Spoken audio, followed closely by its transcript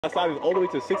That size is all the way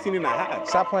to 16 and a half.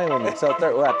 Stop playing with me. So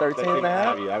what, 13 and a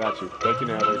half? Yeah, I got you.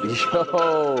 13 and a half.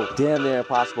 Yo, damn near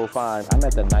impossible find. I'm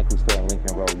at the Nike store on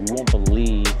Lincoln Road. You won't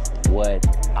believe what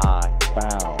I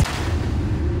found.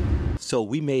 So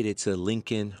we made it to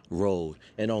Lincoln Road.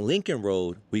 And on Lincoln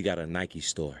Road, we got a Nike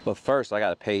store. But first, I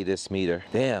gotta pay this meter.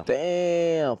 Damn,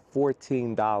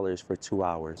 $14 for 2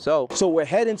 hours. So we're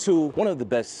heading to one of the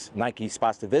best Nike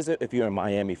spots to visit if you're in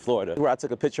Miami, Florida, where I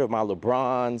took a picture of my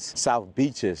LeBron's South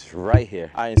Beaches right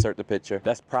here. I insert the picture.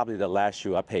 That's probably the last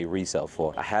shoe I paid resale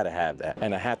for. I had to have that.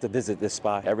 And I have to visit this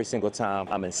spot every single time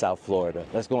I'm in South Florida.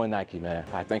 Let's go in Nike, man.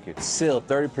 All right, thank you. Still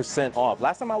 30% off.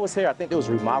 Last time I was here, I think it was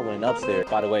remodeling upstairs.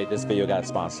 By the way, this video got a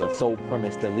sponsor. Sole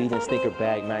Premise, the leading sneaker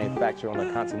bag manufacturer on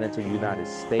the continental United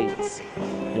States.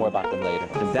 More about them later.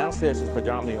 And downstairs is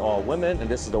predominantly all women, and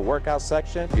this is the workout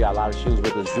section. We got a lot of shoes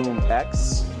with the Zoom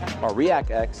X, or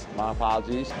React X, my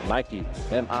apologies. Nike,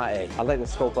 MIA. I like to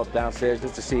scope up downstairs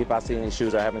just to see if I see any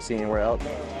shoes I haven't seen anywhere else.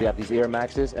 We got these Air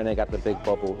Maxes, and they got the big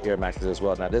bubble Air Maxes as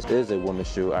well. Now this is a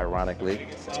women's shoe, ironically.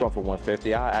 It's going for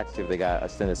 $150. I asked if they got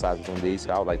extended sizes on these,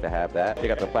 so I would like to have that. They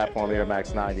got the platform Air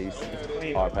Max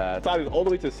 90s, hard pads. Size is all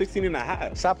the way to 16 and a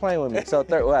half. Stop playing with me. So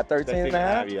what, 13 and a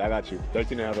half? Yeah, I got you.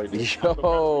 13 and a half right there.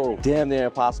 Yo, damn near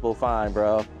impossible find,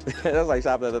 bro. That's like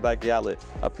shopping at the Nike outlet.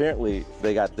 Apparently,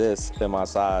 they got this in my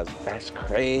size. That's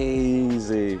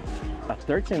crazy. A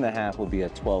 13 and a half would be a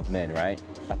 12 men, right?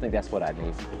 I think that's what I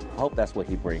need. I hope that's what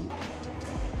he brings.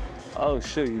 Oh,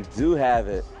 shoot, you do have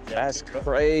it. That's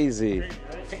crazy.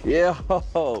 Yo,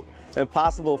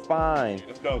 impossible find.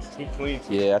 Let's go. It's too clean.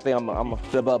 Yeah, I think I'm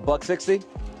about $160.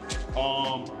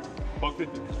 $150.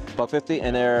 $150,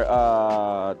 and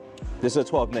they're this is a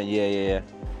 12 men. Yeah.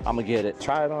 I'm gonna get it.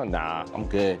 Try it on? Nah, I'm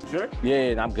good. Sure?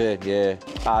 Yeah, I'm good. Yeah.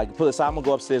 You put it aside. I'm gonna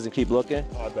go upstairs and keep looking.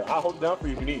 I'll hold it down for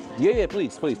you if you need. Yeah,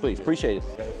 please. Appreciate it.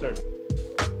 Yes, sir.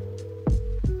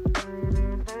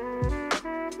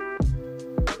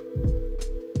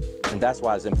 And that's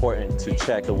why it's important to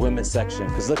check the women's section.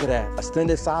 Because look at that,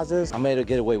 extended sizes, I made her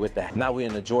get away with that. Now we're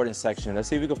in the Jordan section. Let's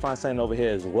see if we can find something over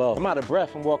here as well. I'm out of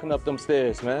breath from walking up them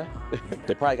stairs, man.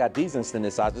 They probably got these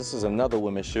extended sizes. This is another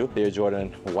women's shoe. Air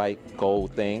Jordan white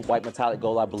gold thing. White metallic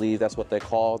gold, I believe that's what they're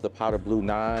called. The powder blue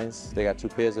 9s. They got 2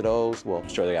 pairs of those. Well, I'm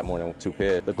sure they got more than 2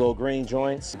 pairs. The gold green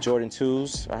joints, Jordan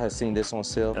 2s. I have seen this on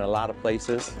sale in a lot of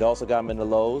places. They also got them in the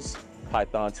lows.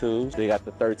 Python 2s, they got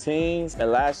the 13s,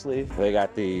 and lastly, they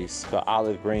got these, the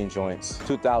olive green joints,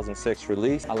 2006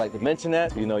 release. I like to mention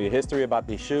that, you know your history about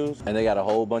these shoes, and they got a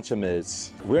whole bunch of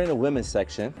mids. We're in the women's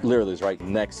section, literally it's right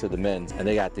next to the men's, and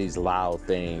they got these loud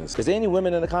things. Is there any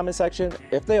women in the comment section?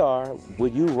 If they are,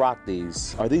 would you rock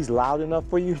these? Are these loud enough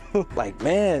for you? Like,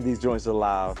 man, these joints are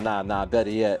loud. Nah,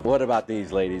 better yet, what about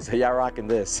these ladies? Are y'all rocking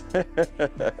this?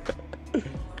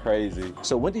 Crazy.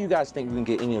 So when do you guys think we can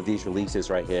get any of these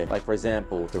releases right here? Like, for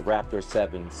example, the Raptor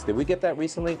 7s. Did we get that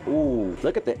recently? Ooh,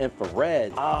 look at the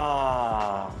infrared.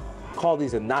 Call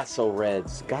these the not so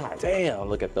reds. God damn,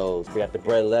 look at those. We got the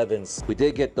Bread 11s. We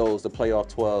did get those, the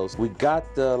playoff 12s. We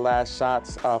got the last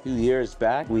shots a few years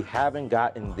back. We haven't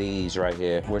gotten these right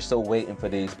here. We're still waiting for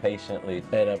these patiently.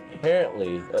 And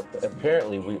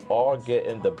apparently we are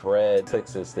getting the Bread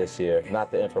 6s this year, not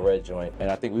the infrared joint.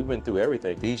 And I think we've been through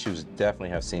everything. These shoes definitely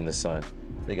have seen the sun.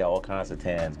 They got all kinds of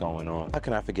tans going on. How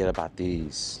can I forget about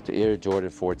these? The Air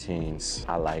Jordan 14s.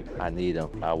 I need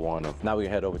them, I want them. Now we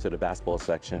can head over to the basketball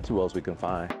section. See what else we can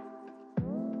find.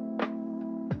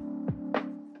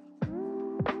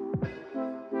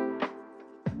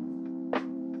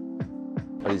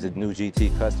 Are these the new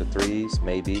GT cuts, the 3s?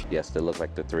 Maybe. Yes, they look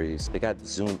like the 3s. They got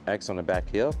Zoom X on the back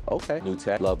heel. Okay. New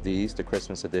tech. Love these. The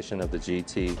Christmas edition of the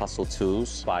GT Hustle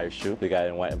 2s. Fire shoe. They got it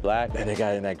in white and black. And they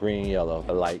got it in that green and yellow.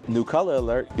 I like. New color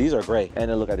alert. These are great.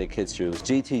 And they look like their kids' shoes.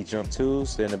 GT Jump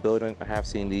 2s. They're in the building. I have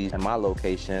seen these in my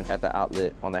location at the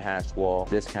outlet on the hash wall.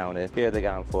 Discounted. Here they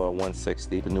got them for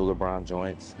 $160. The new LeBron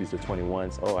joints. These are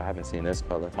 21s. Oh, I haven't seen this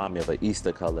color. Remind me of an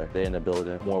Easter color. They're in the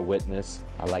building. More witness.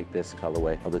 I like this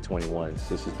colorway of the 21s.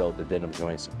 This is dope, the denim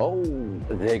joints. Oh,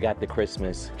 they got the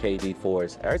Christmas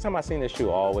KD4s. Every time I seen this shoe,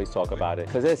 I always talk about it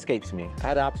because it escapes me. I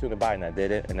had the opportunity to buy it and I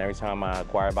did it. And every time I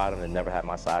inquire about them, they never had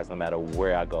my size no matter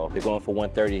where I go. They're going for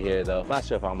 $130 here though. Not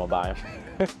sure if I'm gonna buy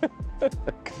them.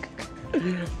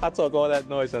 I talk all that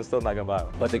noise and I'm still not gonna buy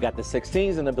them. But they got the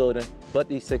 16s in the building, but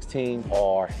these 16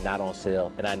 are not on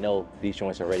sale. And I know these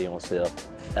joints are already on sale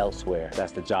elsewhere.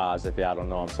 That's the Jaws, if y'all don't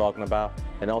know what I'm talking about.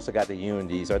 And also got the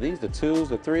Unities. Are these the 2s,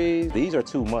 the 3s? These are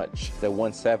too much. They're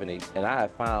 170. And I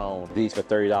have found these for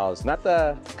 $30. Not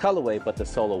the colorway, but the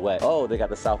silhouette. Oh, they got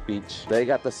the South Beach. They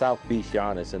got the South Beach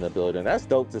Giannis in the building. That's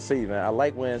dope to see, man. I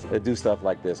like when they do stuff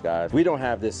like this, guys. We don't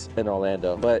have this in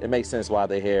Orlando, but it makes sense why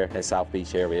they're here in South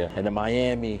Beach area. And the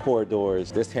Miami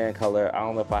corridors, this tan color, I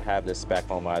don't know if I have this spec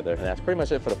home either. And that's pretty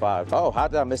much it for the 5. Oh, how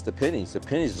did I miss the pennies? The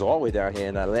pennies is all the way down here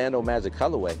in the Orlando Magic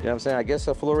colorway. You know what I'm saying? I guess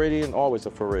a Floridian, always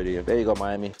a Floridian. There you go,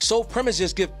 Miami. So Premise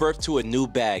just give birth to a new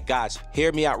bag. Guys,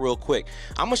 hear me out real quick.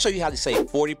 I'm gonna show you how to save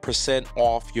 40%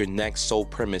 off your next Soul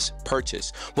Premise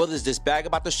purchase. Whether it's this bag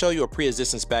about to show you or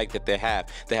pre-existence bag that they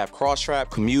have cross strap,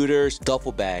 commuters,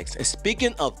 duffel bags. And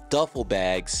speaking of duffel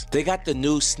bags, they got the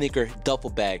new sneaker duffel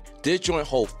bag. This joint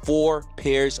holds 4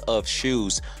 pairs of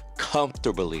shoes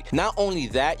comfortably. Not only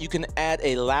that, you can add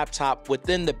a laptop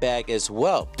within the bag as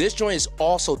well. This joint is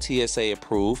also TSA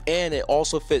approved, and it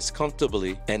also fits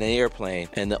comfortably in an airplane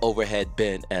and the overhead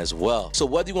bin as well. So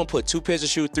whether you want to put 2 pairs of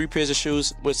shoes, 3 pairs of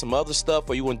shoes with some other stuff,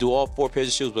 or you want to do all 4 pairs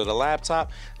of shoes with a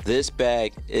laptop, this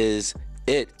bag is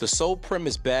it. The Soul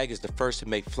Premise bag is the first to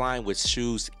make flying with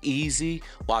shoes easy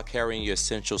while carrying your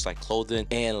essentials like clothing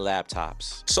and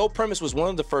laptops. Soul Premise was one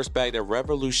of the first bags that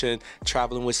revolutionized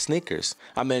traveling with sneakers.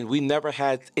 I mean, we never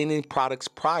had any products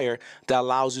prior that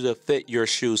allows you to fit your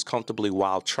shoes comfortably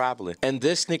while traveling. And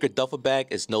this sneaker duffel bag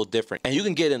is no different. And you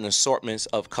can get an assortment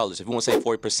of colors. If you want to save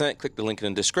 40%, click the link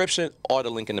in the description or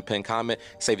the link in the pinned comment.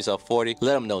 Save yourself 40.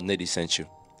 Let them know Nitty sent you.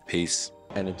 Peace.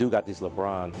 And the dude got these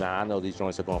LeBron. Now, I know these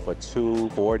joints are going for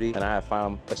 $240, and I have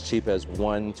found them as cheap as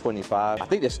 $125. I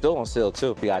think they're still on sale,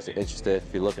 too. If you guys are interested,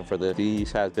 if you're looking for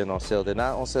these has been on sale. They're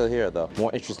not on sale here, though.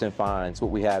 More interesting finds.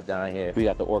 What we have down here, we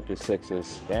got the Orchid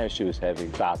 6s. Damn, shoe is heavy.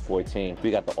 Size 14.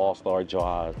 We got the All-Star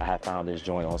Jaws. I have found this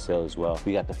joint on sale as well.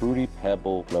 We got the Fruity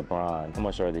Pebble LeBron. How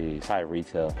much are these? High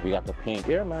retail. We got the pink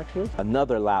Air Max shoe.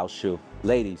 Another loud shoe.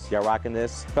 Ladies, y'all rocking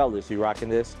this? Fellas, you rocking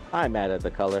this? I ain't mad at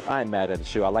the color. I ain't mad at the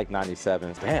shoe. I like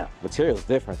 97s. Damn, material's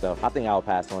different though. I think I'll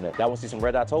pass on it. Y'all want to see some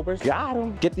Red Octobers? Got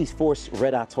them. Get these 4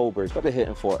 Red Octobers. What they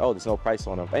hitting for? Oh, there's no price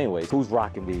on them. Anyways, who's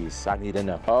rocking these? I need to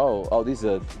know. Oh, these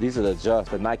are the Adjust,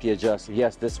 the Nike Adjust.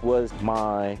 Yes, this was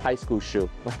my high school shoe.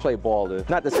 I played ball there.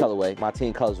 Not this colorway. My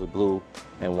team colors were blue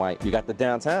and white. You got the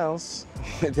Downtowns.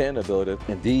 They're in the building.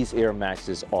 And these Air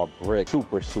Maxes are brick.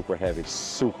 Super heavy.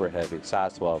 Super heavy.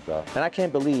 Size 12 though. And I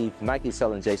can't believe Nike's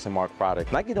selling Jason Mark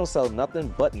product. Nike don't sell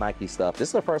nothing but Nike stuff. This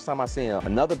is the first time I see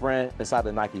another brand inside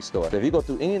the Nike store. So if you go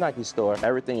through any Nike store,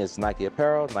 everything is Nike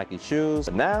apparel, Nike shoes.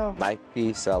 But now,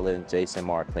 Nike selling Jason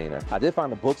Mark cleaner. I did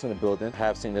find the books in the building. I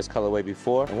have seen this colorway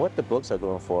before. And what the books are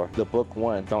going for? The book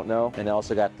 1, don't know. And they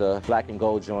also got the black and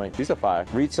gold joint. These are fire.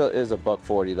 Retail is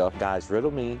 $140 though. Guys,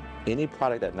 riddle me any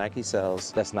product that Nike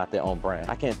sells that's not their own brand.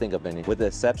 I can't think of any, with the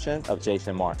exception of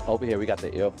Jason Mark. Over here, we got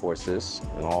the Air Forces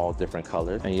in all different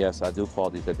colors. And yes, I do call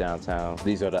these the downtown.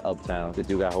 These are the uptown. They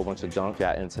do got a whole bunch of junk.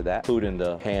 Got into that. Including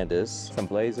the Pandas, some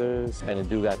Blazers, and they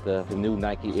do got the new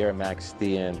Nike Air Max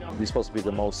DN. These supposed to be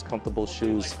the most comfortable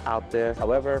shoes out there.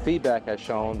 However, feedback has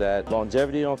shown that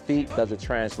longevity on feet doesn't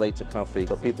translate to comfy.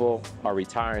 So people are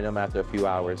retiring them after a few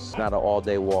hours. Not an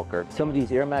all-day walker. Some of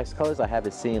these Air Max colors I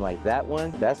haven't seen, like that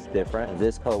one. That's different. And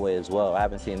this colorway as well. I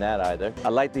haven't seen that either. I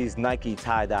like these Nike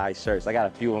tie-dye shirts. I got a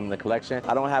few of them in the collection.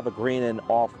 I don't have a green and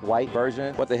off-white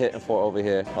version. What they're hitting for over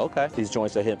here? Okay. These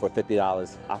joints are hitting for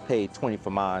 $50. I paid $20 for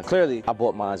mine. Clearly, I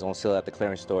bought mine on sale at the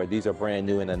clearance store. These are brand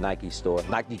new in the Nike store.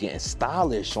 Nike getting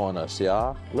stylish on us,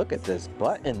 y'all. Look at this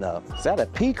button up. Is that a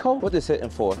Pico? What is hitting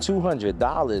for?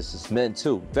 $200. It's men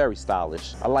too. Very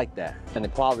stylish. I like that. And the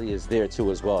quality is there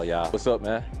too as well, y'all. What's up,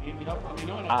 man?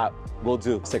 Will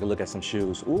do. Let's take a look at some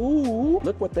shoes. Ooh,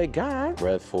 look what they got.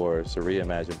 Bread Force, a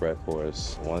reimagined Bread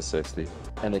Force, 160.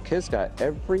 And the kids got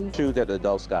every shoe that the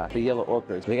adults got. The yellow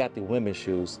orchids. They got the women's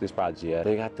shoes. This project. Yeah.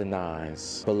 They got the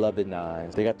 9s, beloved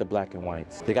 9s. They got the black and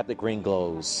whites. They got the green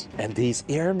glows. And these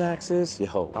Air Maxes,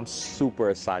 yo, I'm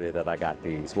super excited that I got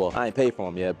these. Well, I ain't paid for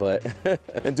them yet, but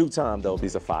in due time though,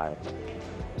 these are fire.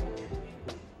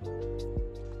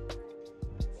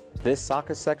 This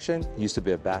soccer section used to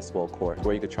be a basketball court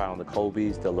where you could try on the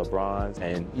Kobe's, the LeBrons,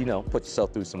 and, you know, put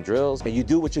yourself through some drills. And you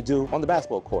do what you do on the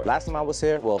basketball court. Last time I was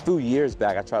here, well, a few years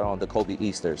back, I tried on the Kobe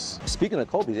Easters. Speaking of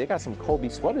Kobe, they got some Kobe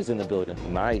sweaters in the building.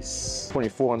 Nice.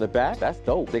 24 on the back. That's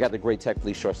dope. They got the great Tech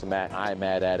Fleece shorts to match. I ain't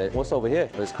mad at it. What's over here?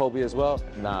 There's Kobe as well?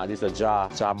 Nah, these are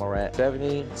Ja Morant.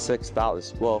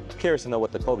 $76. Well, curious to know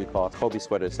what the Kobe cost. Kobe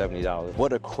sweater is $70.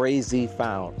 What a crazy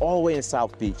found. All the way in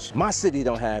South Beach. My city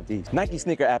don't have these. Nike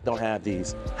sneaker app don't don't have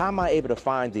these. How am I able to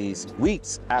find these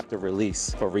weeks after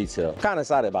release for retail? Kind of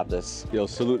excited about this. Yo,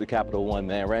 salute to Capital One,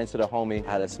 man. Ran into the homie,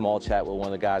 had a small chat with one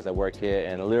of the guys that work here,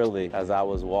 and literally, as I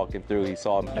was walking through, he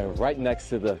saw me. And right next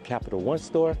to the Capital One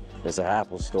store, there's an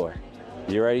Apple store.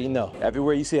 You already know.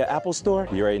 Everywhere you see an Apple store,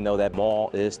 you already know that mall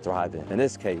is thriving. In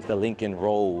this case, the Lincoln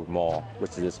Road Mall,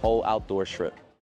 which is this whole outdoor strip.